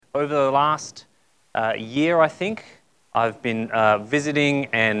Over the last year, I think, I've been visiting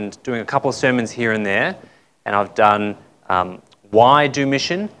and doing a couple of sermons here and there, and I've done why do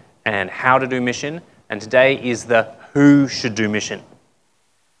mission and how to do mission, and today is the who should do mission.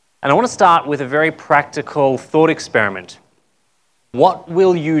 And I want to start with a very practical thought experiment. What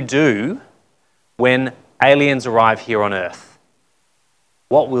will you do when aliens arrive here on Earth?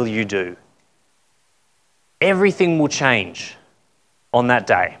 What will you do? Everything will change on that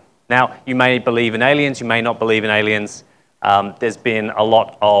day. Now, you may believe in aliens, you may not believe in aliens. There's been a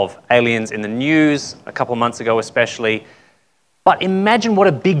lot of aliens in the news, a couple of months ago especially. But imagine what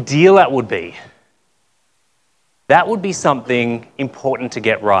a big deal that would be. That would be something important to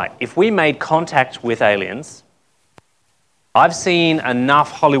get right. If we made contact with aliens, I've seen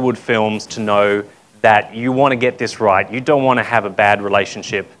enough Hollywood films to know that you want to get this right. You don't want to have a bad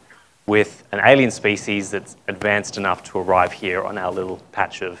relationship with an alien species that's advanced enough to arrive here on our little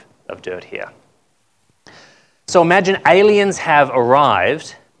patch of dirt here. So imagine aliens have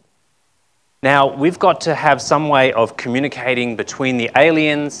arrived. Now, we've got to have some way of communicating between the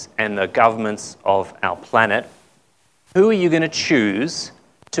aliens and the governments of our planet. Who are you going to choose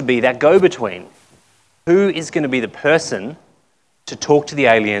to be that go-between? Who is going to be the person to talk to the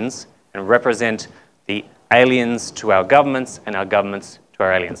aliens and represent the aliens to our governments and our governments to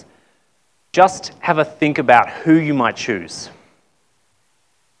our aliens? Just have a think about who you might choose.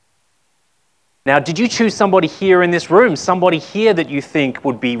 Now, did you choose somebody here in this room? Somebody here that you think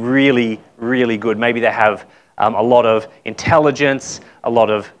would be really, really good? Maybe they have a lot of intelligence, a lot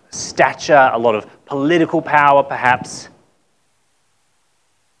of stature, a lot of political power, perhaps.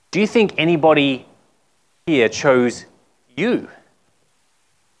 Do you think anybody here chose you?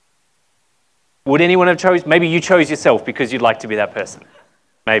 Would anyone have chosen? Maybe you chose yourself because you'd like to be that person.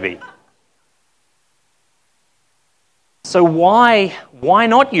 Maybe. So why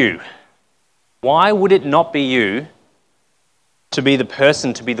not you? Why would it not be you to be the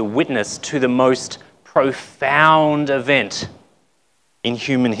person, to be the witness to the most profound event in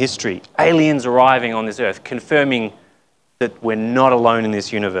human history? Aliens arriving on this earth, confirming that we're not alone in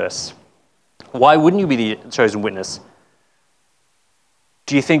this universe. Why wouldn't you be the chosen witness?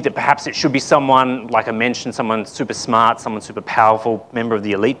 Do you think that perhaps it should be someone, like I mentioned, someone super smart, someone super powerful, member of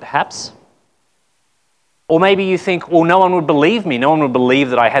the elite perhaps? Or maybe you think, well, no one would believe me. No one would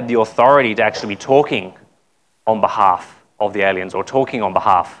believe that I had the authority to actually be talking on behalf of the aliens or talking on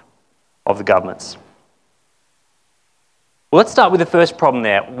behalf of the governments. Well, let's start with the first problem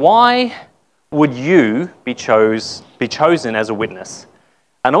there. Why would you be chosen as a witness?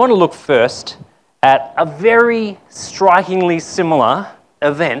 And I want to look first at a very strikingly similar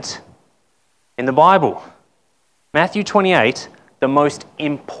event in the Bible. Matthew 28, the most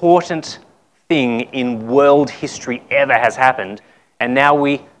important thing in world history ever has happened, and now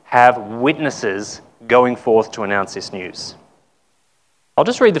we have witnesses going forth to announce this news. I'll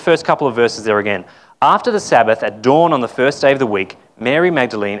just read the first couple of verses there again. After the Sabbath, at dawn on the first day of the week, Mary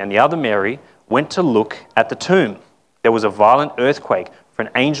Magdalene and the other Mary went to look at the tomb. There was a violent earthquake, for an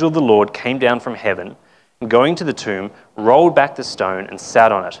angel of the Lord came down from heaven, and going to the tomb, rolled back the stone and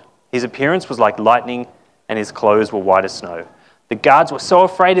sat on it. His appearance was like lightning, and his clothes were white as snow. The guards were so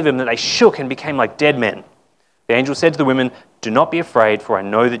afraid of him that they shook and became like dead men. The angel said to the women, "Do not be afraid, for I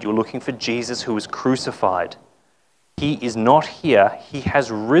know that you're looking for Jesus who was crucified. He is not here. He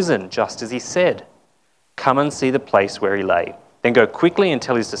has risen, just as he said. Come and see the place where he lay. Then go quickly and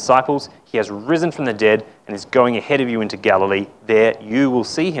tell his disciples, he has risen from the dead and is going ahead of you into Galilee. There you will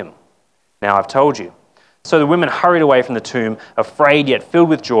see him. Now I've told you." So the women hurried away from the tomb, afraid yet filled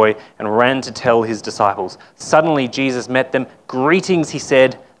with joy, and ran to tell his disciples. Suddenly Jesus met them. "Greetings," he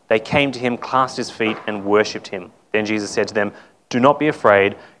said. They came to him, clasped his feet, and worshipped him. Then Jesus said to them, "Do not be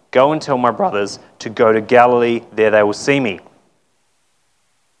afraid. Go and tell my brothers to go to Galilee. There they will see me."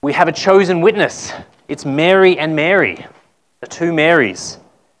 We have a chosen witness. It's Mary and Mary, the two Marys.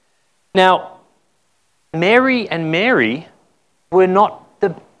 Now, Mary and Mary were not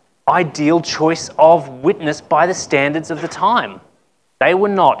the ideal choice of witness by the standards of the time. They were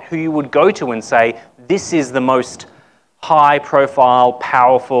not who you would go to and say, this is the most high-profile,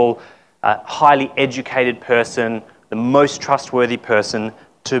 powerful, highly educated person, the most trustworthy person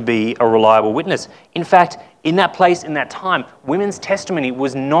to be a reliable witness. In fact, in that place, in that time, women's testimony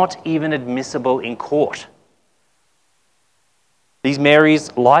was not even admissible in court. These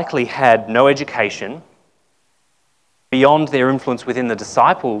Marys likely had no education. Beyond their influence within the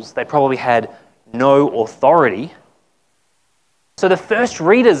disciples, they probably had no authority. So the first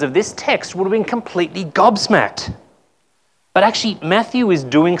readers of this text would have been completely gobsmacked. But actually, Matthew is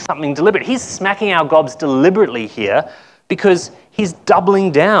doing something deliberate. He's smacking our gobs deliberately here because he's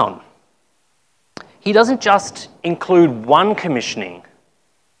doubling down. He doesn't just include one commissioning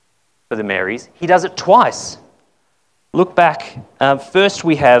for the Marys, he does it twice. Look back. First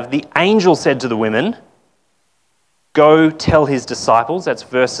we have the angel said to the women, "Go tell his disciples." That's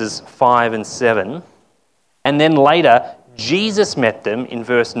verses 5 and 7. And then later, Jesus met them in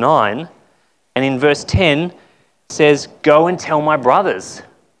verse 9. And in verse 10 says, "Go and tell my brothers."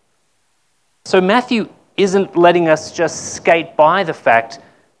 So Matthew isn't letting us just skate by the fact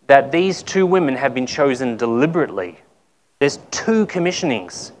that these two women have been chosen deliberately. There's two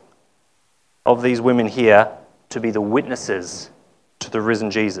commissionings of these women here to be the witnesses to the risen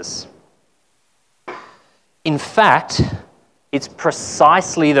Jesus. In fact, it's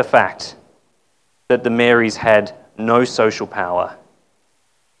precisely the fact that the Marys had no social power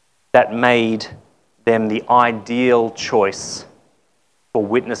that made them the ideal choice for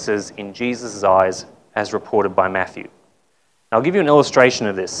witnesses in Jesus' eyes, as reported by Matthew. Now, I'll give you an illustration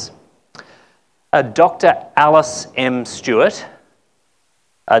of this. Dr. Alice M. Stewart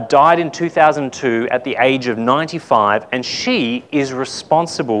died in 2002 at the age of 95, and she is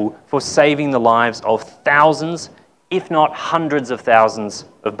responsible for saving the lives of thousands, if not hundreds of thousands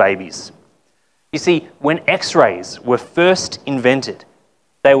of babies. You see, when X-rays were first invented,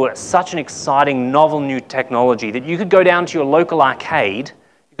 they were such an exciting, novel new technology that you could go down to your local arcade,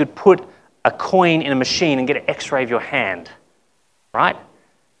 you could put a coin in a machine and get an X-ray of your hand, right?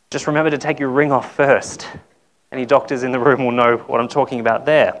 Just remember to take your ring off first. Any doctors in the room will know what I'm talking about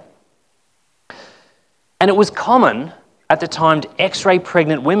there. And it was common at the time to X-ray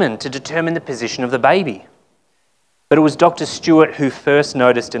pregnant women to determine the position of the baby. But it was Dr. Stewart who first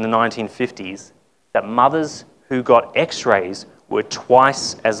noticed in the 1950s that mothers who got X-rays were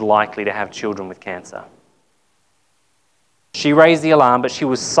twice as likely to have children with cancer. She raised the alarm, but she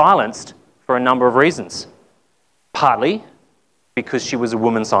was silenced for a number of reasons. Partly because she was a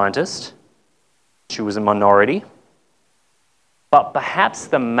woman scientist. She was a minority. But perhaps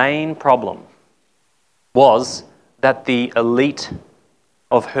the main problem was that the elite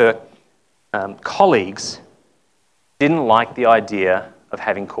of her colleagues didn't like the idea of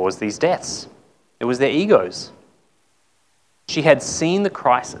having caused these deaths. It was their egos. She had seen the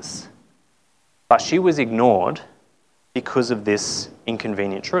crisis, but she was ignored because of this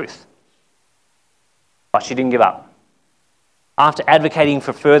inconvenient truth. But she didn't give up. After advocating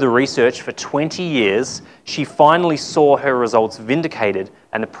for further research for 20 years, she finally saw her results vindicated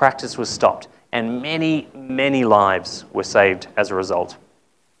and the practice was stopped, and many, many lives were saved as a result.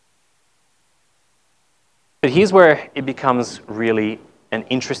 But here's where it becomes really an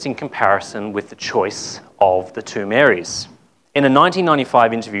interesting comparison with the choice of the two Marys. In a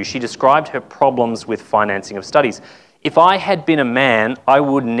 1995 interview, she described her problems with financing of studies. "If I had been a man, I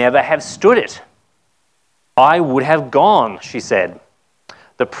would never have stood it. I would have gone," she said.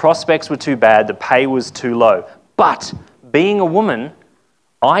 "The prospects were too bad, the pay was too low. But being a woman,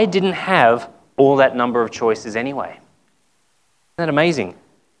 I didn't have all that number of choices anyway." Isn't that amazing?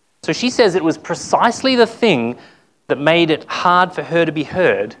 So she says it was precisely the thing that made it hard for her to be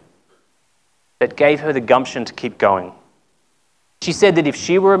heard that gave her the gumption to keep going. She said that if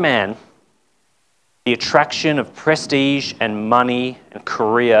she were a man, the attraction of prestige and money and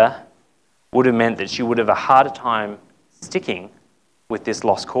career would have meant that she would have a harder time sticking with this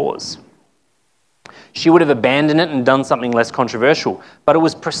lost cause. She would have abandoned it and done something less controversial. But it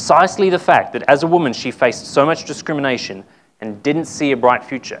was precisely the fact that as a woman she faced so much discrimination and didn't see a bright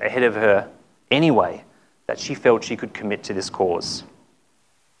future ahead of her anyway that she felt she could commit to this cause.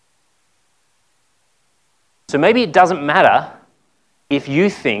 So maybe it doesn't matter if you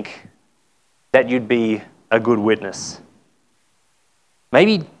think that you'd be a good witness.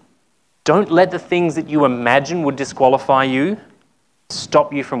 Maybe don't let the things that you imagine would disqualify you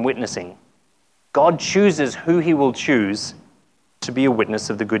stop you from witnessing. God chooses who he will choose to be a witness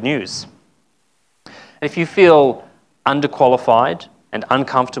of the good news. And if you feel underqualified and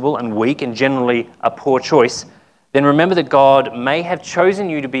uncomfortable and weak and generally a poor choice, then remember that God may have chosen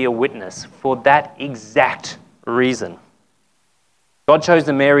you to be a witness for that exact reason. God chose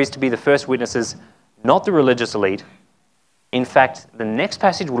the Marys to be the first witnesses, not the religious elite. In fact, the next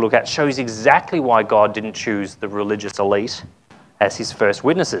passage we'll look at shows exactly why God didn't choose the religious elite as his first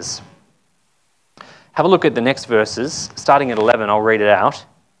witnesses. Have a look at the next verses. Starting at 11, I'll read it out.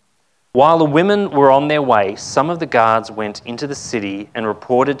 "While the women were on their way, some of the guards went into the city and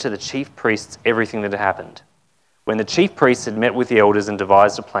reported to the chief priests everything that had happened. When the chief priests had met with the elders and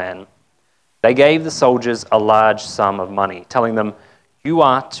devised a plan, they gave the soldiers a large sum of money, telling them, 'You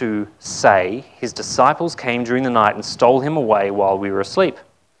are to say, his disciples came during the night and stole him away while we were asleep.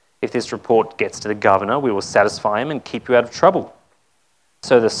 If this report gets to the governor, we will satisfy him and keep you out of trouble.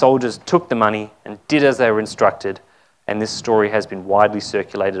 So the soldiers took the money and did as they were instructed, and this story has been widely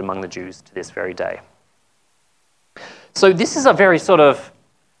circulated among the Jews to this very day. So this is a very sort of,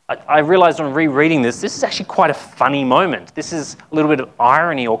 I realized on rereading this is actually quite a funny moment. This is a little bit of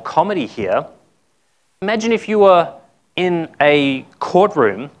irony or comedy here. Imagine if you were in a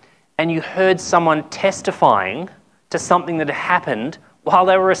courtroom and you heard someone testifying to something that happened while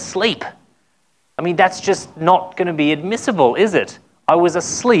they were asleep. I mean, that's just not going to be admissible, is it? I was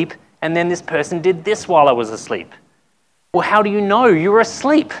asleep and then this person did this while I was asleep. Well, how do you know you were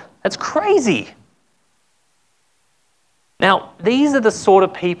asleep? That's crazy. Now, these are the sort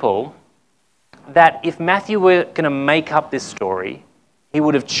of people that if Matthew were going to make up this story, he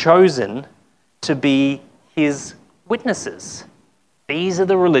would have chosen to be his witnesses. These are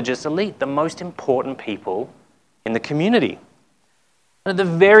the religious elite, the most important people in the community. And at the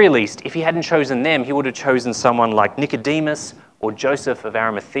very least, if he hadn't chosen them, he would have chosen someone like Nicodemus or Joseph of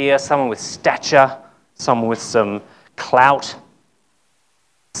Arimathea, someone with stature, someone with some clout.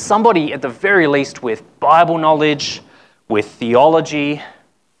 Somebody at the very least with Bible knowledge, with theology.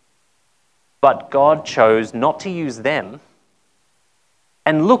 But God chose not to use them.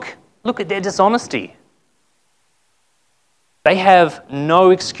 And look at their dishonesty. They have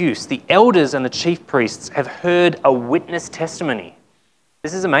no excuse. The elders and the chief priests have heard a witness testimony.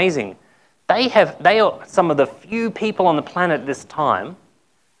 This is amazing. They are some of the few people on the planet at this time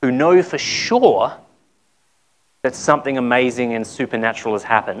who know for sure that something amazing and supernatural has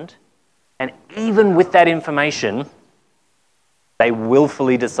happened. And even with that information, they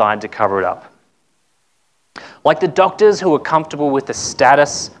willfully decide to cover it up. Like the doctors who were comfortable with the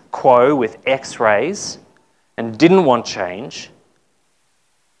status quo with X-rays and didn't want change,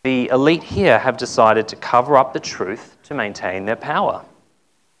 the elite here have decided to cover up the truth to maintain their power.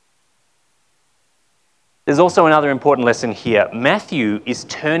 There's also another important lesson here. Matthew is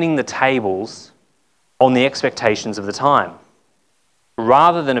turning the tables on the expectations of the time.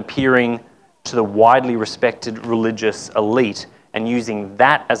 Rather than appearing to the widely respected religious elite and using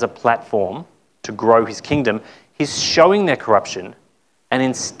that as a platform to grow his kingdom, he's showing their corruption, and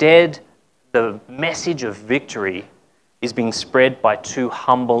instead the message of victory is being spread by two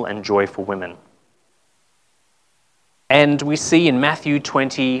humble and joyful women. And we see in Matthew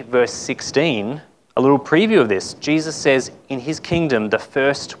 20, verse 16, a little preview of this. Jesus says, in his kingdom, the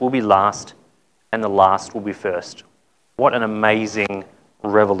first will be last and the last will be first. What an amazing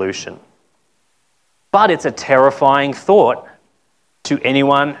revolution. But it's a terrifying thought to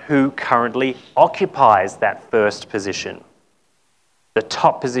anyone who currently occupies that first position, the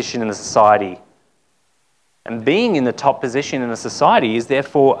top position in the society. And being in the top position in the society is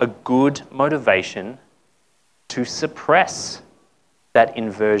therefore a good motivation to suppress that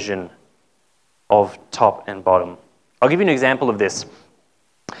inversion of top and bottom. I'll give you an example of this.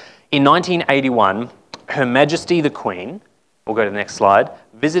 In 1981, Her Majesty the Queen, we'll go to the next slide,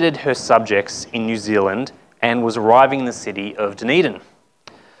 visited her subjects in New Zealand and was arriving in the city of Dunedin.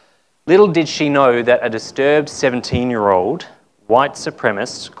 Little did she know that a disturbed 17-year-old white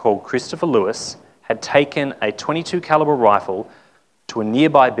supremacist called Christopher Lewis had taken a .22 caliber rifle to a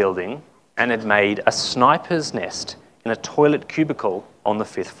nearby building and had made a sniper's nest in a toilet cubicle on the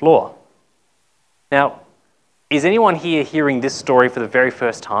 5th floor. Now, is anyone here hearing this story for the very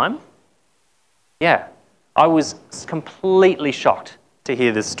first time? Yeah, I was completely shocked to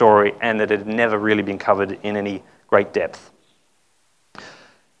hear this story and that it had never really been covered in any great depth.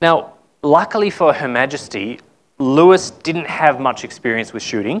 Now, luckily for Her Majesty, Lewis didn't have much experience with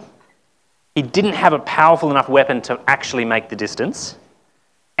shooting. He didn't have a powerful enough weapon to actually make the distance,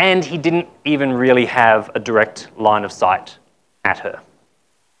 and he didn't even really have a direct line of sight at her.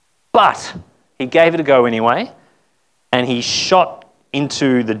 But he gave it a go anyway, and he shot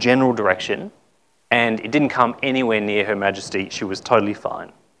into the general direction, and it didn't come anywhere near Her Majesty. She was totally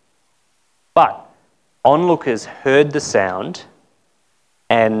fine. But onlookers heard the sound,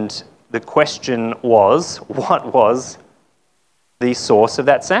 and the question was, what was the source of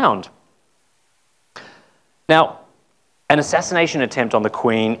that sound? Now, an assassination attempt on the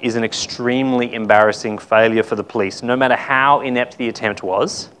Queen is an extremely embarrassing failure for the police, no matter how inept the attempt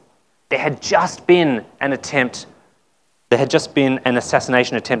was. There had just been an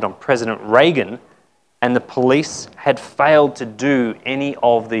assassination attempt on President Reagan, and the police had failed to do any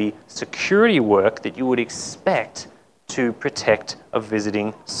of the security work that you would expect to protect a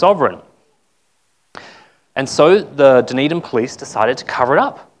visiting sovereign. And so the Dunedin police decided to cover it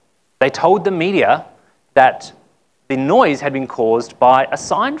up. They told the media that the noise had been caused by a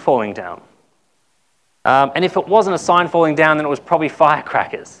sign falling down. And if it wasn't a sign falling down, then it was probably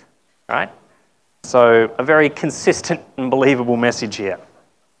firecrackers, right? So a very consistent and believable message here.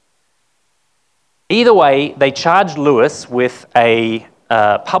 Either way, they charged Lewis with a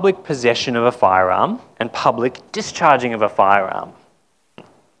public possession of a firearm and public discharging of a firearm.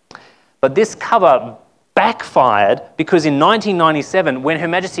 But this cover backfired because in 1997, when Her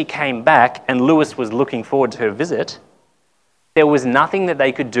Majesty came back and Lewis was looking forward to her visit, there was nothing that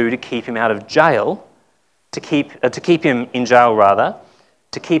they could do to keep him out of jail, to keep him in jail rather,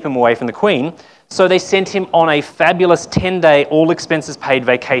 to keep him away from the Queen. So they sent him on a fabulous 10-day, all-expenses-paid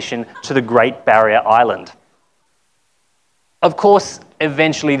vacation to the Great Barrier Island. Of course,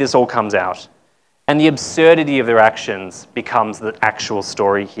 eventually this all comes out, and the absurdity of their actions becomes the actual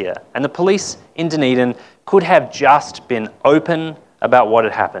story here. And the police in Dunedin could have just been open about what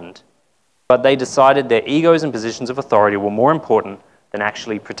had happened, but they decided their egos and positions of authority were more important than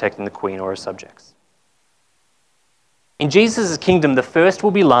actually protecting the Queen or her subjects. In Jesus' kingdom, the first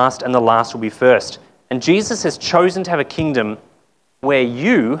will be last and the last will be first. And Jesus has chosen to have a kingdom where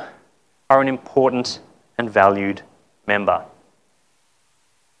you are an important and valued member.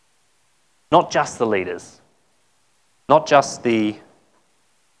 Not just the leaders, not just the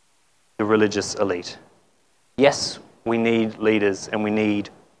religious elite. Yes, we need leaders and we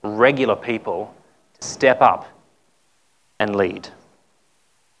need regular people to step up and lead.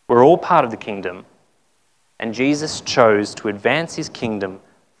 We're all part of the kingdom, and Jesus chose to advance his kingdom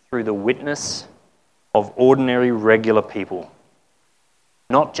through the witness of ordinary, regular people,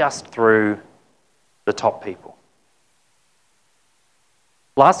 not just through the top people.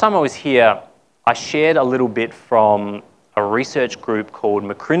 Last time I was here, I shared a little bit from a research group called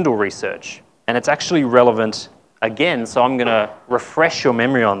McCrindle Research, and it's actually relevant again, so I'm going to refresh your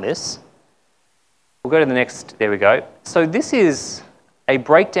memory on this. We'll go to the next, there we go. So this is a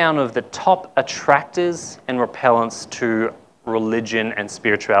breakdown of the top attractors and repellents to religion and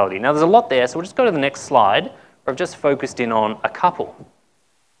spirituality. Now there's a lot there, so we'll just go to the next slide, where I've just focused in on a couple.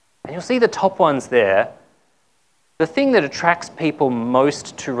 And you'll see the top ones there. The thing that attracts people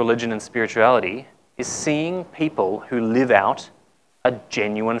most to religion and spirituality is seeing people who live out a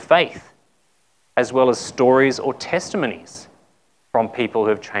genuine faith, as well as stories or testimonies from people who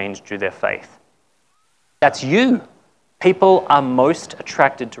have changed through their faith. That's you. People are most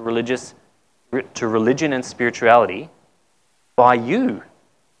attracted to religion and spirituality by you.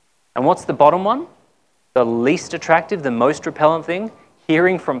 And what's the bottom one? The least attractive, the most repellent thing?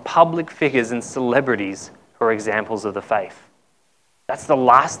 Hearing from public figures and celebrities who are examples of the faith. That's the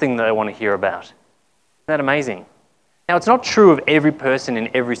last thing that I want to hear about. Isn't that amazing? Now, it's not true of every person in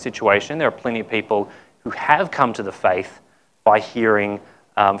every situation. There are plenty of people who have come to the faith by hearing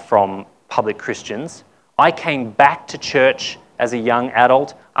from public Christians. I came back to church as a young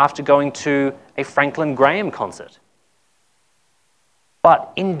adult after going to a Franklin Graham concert.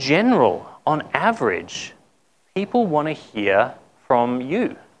 But in general, on average, people want to hear from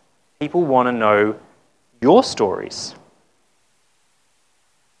you. People want to know your stories.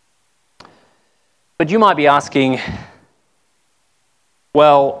 But you might be asking,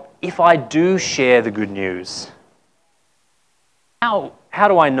 well, if I do share the good news, how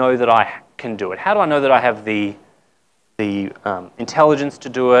do I know that I can do it? How do I know that I have the intelligence to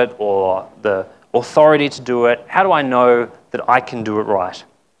do it or the authority to do it? How do I know that I can do it right?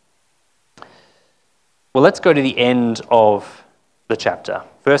 Well, let's go to the end of the chapter,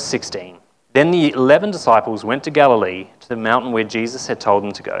 verse 16. Then the 11 disciples went to Galilee, to the mountain where Jesus had told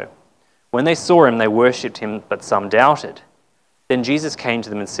them to go. When they saw him, they worshipped him, but some doubted. Then Jesus came to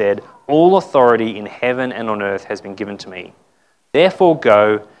them and said, "All authority in heaven and on earth has been given to me. Therefore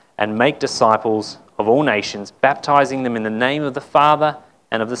go and make disciples of all nations, baptizing them in the name of the Father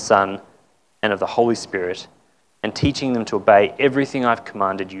and of the Son and of the Holy Spirit, and teaching them to obey everything I've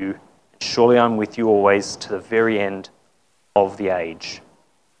commanded you. And surely I'm with you always to the very end of the age."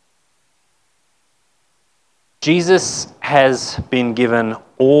 Jesus has been given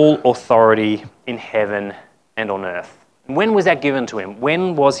all authority in heaven and on earth. When was that given to him?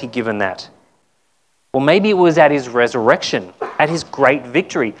 When was he given that? Well, maybe it was at his resurrection, at his great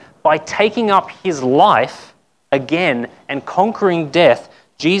victory. By taking up his life again and conquering death,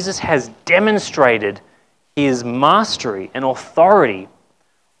 Jesus has demonstrated his mastery and authority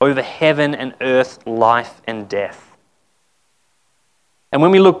over heaven and earth, life and death. And when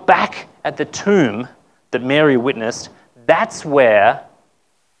we look back at the tomb that Mary witnessed, that's where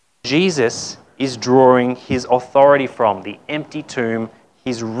Jesus is drawing his authority from. The empty tomb,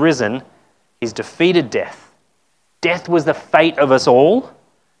 he's risen, he's defeated death. Death was the fate of us all,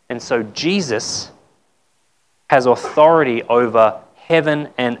 and so Jesus has authority over heaven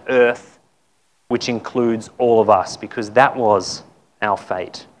and earth, which includes all of us, because that was our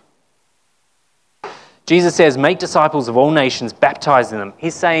fate. Jesus says, "Make disciples of all nations, baptizing them."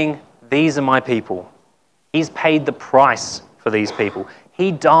 He's saying, these are my people. He's paid the price for these people.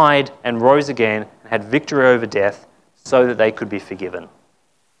 He died and rose again and had victory over death so that they could be forgiven.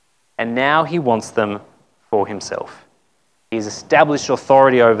 And now he wants them for himself. He's established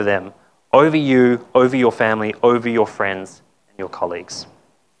authority over them, over you, over your family, over your friends and your colleagues.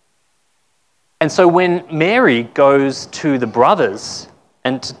 And so when Mary goes to the brothers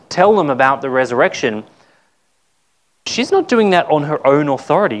and to tell them about the resurrection, she's not doing that on her own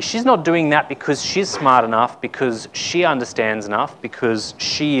authority. She's not doing that because she's smart enough, because she understands enough, because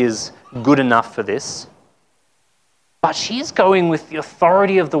she is good enough for this. But she is going with the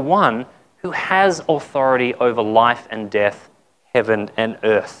authority of the one who has authority over life and death, heaven and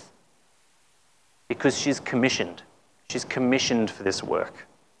earth. Because she's commissioned. She's commissioned for this work.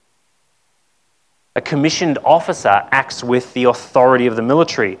 A commissioned officer acts with the authority of the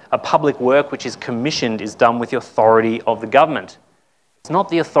military. A public work which is commissioned is done with the authority of the government. It's not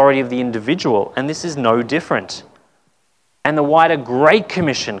the authority of the individual, and this is no different. And the wider Great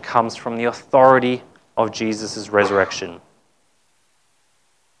Commission comes from the authority of Jesus' resurrection.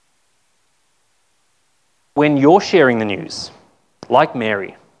 When you're sharing the news, like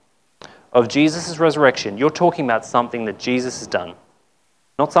Mary, of Jesus' resurrection, you're talking about something that Jesus has done.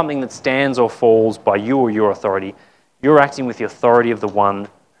 Not something that stands or falls by you or your authority. You're acting with the authority of the one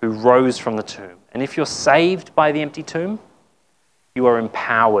who rose from the tomb. And if you're saved by the empty tomb, you are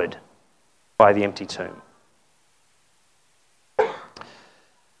empowered by the empty tomb.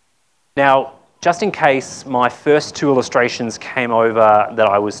 Now, just in case my first two illustrations came over that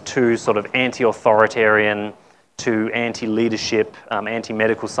I was too sort of anti-authoritarian, to anti-leadership,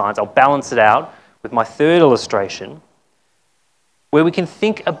 anti-medical science, I'll balance it out with my third illustration, where we can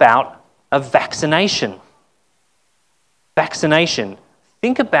think about a vaccination. Vaccination.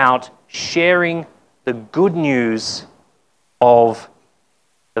 Think about sharing the good news of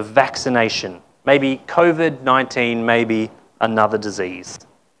the vaccination. Maybe COVID-19, maybe another disease.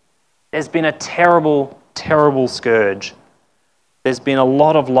 There's been a terrible, terrible scourge. There's been a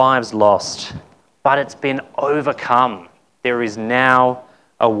lot of lives lost, but it's been overcome. There is now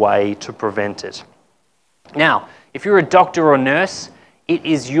a way to prevent it. Now, if you're a doctor or a nurse, it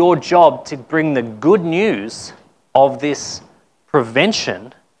is your job to bring the good news of this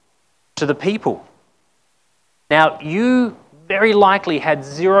prevention to the people. Now, you very likely had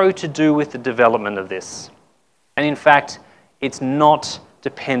zero to do with the development of this. And in fact, it's not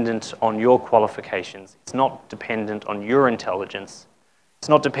dependent on your qualifications. It's not dependent on your intelligence. It's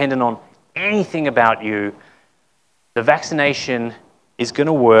not dependent on anything about you. The vaccination is going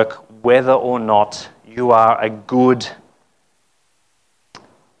to work whether or not you are a good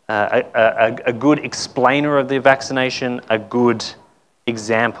explainer of the vaccination, a good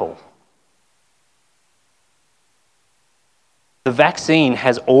example. The vaccine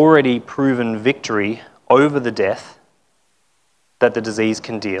has already proven victory over the death that the disease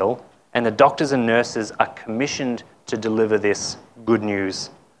can deal, and the doctors and nurses are commissioned to deliver this good news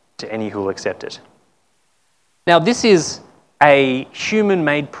to any who will accept it. Now, this is a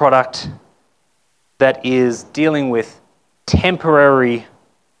human-made product that is dealing with a temporary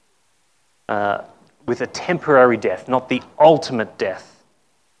death, not the ultimate death.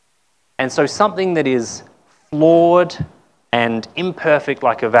 And so something that is flawed and imperfect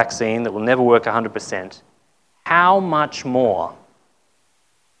like a vaccine that will never work 100%, how much more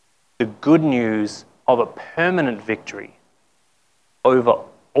the good news of a permanent victory over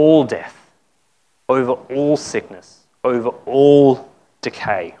all death, over all sickness, over all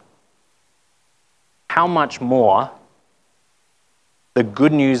decay. How much more the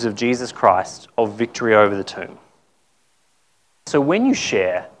good news of Jesus Christ of victory over the tomb. So when you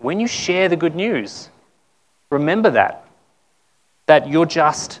share the good news, remember that you're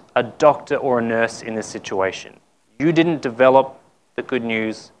just a doctor or a nurse in this situation. You didn't develop the good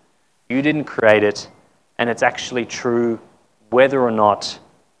news, you didn't create it, and it's actually true whether or not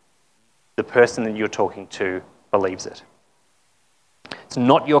the person that you're talking to believes it. It's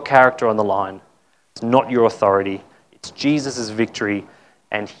not your character on the line. It's not your authority. It's Jesus' victory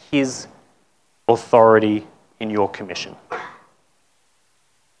and his authority in your commission.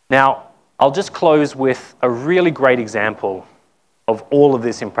 Now, I'll just close with a really great example of all of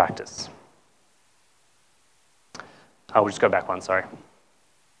this in practice. I'll just go back one, sorry.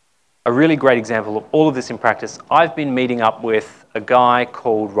 A really great example of all of this in practice. I've been meeting up with a guy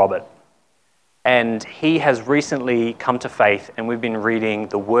called Robert, and he has recently come to faith, and we've been reading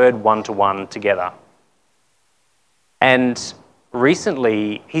the Word one-to-one together. And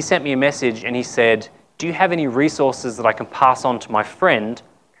recently, he sent me a message and he said, do you have any resources that I can pass on to my friend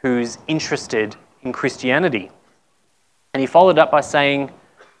who's interested in Christianity? And he followed up by saying,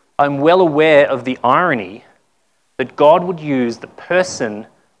 I'm well aware of the irony that God would use the person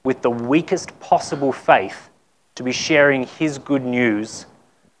with the weakest possible faith to be sharing his good news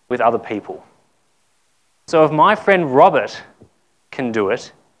with other people. So if my friend Robert can do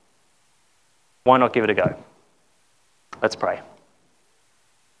it, why not give it a go? Let's pray.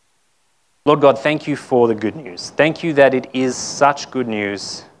 Lord God, thank you for the good news. Thank you that it is such good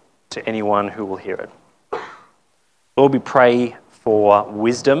news to anyone who will hear it. Lord, we pray for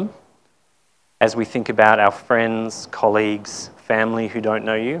wisdom as we think about our friends, colleagues, family who don't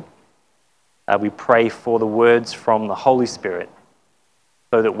know you. We pray for the words from the Holy Spirit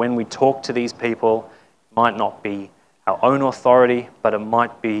so that when we talk to these people, it might not be our own authority, but it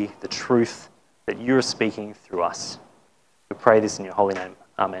might be the truth that you're speaking through us. We pray this in your holy name.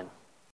 Amen.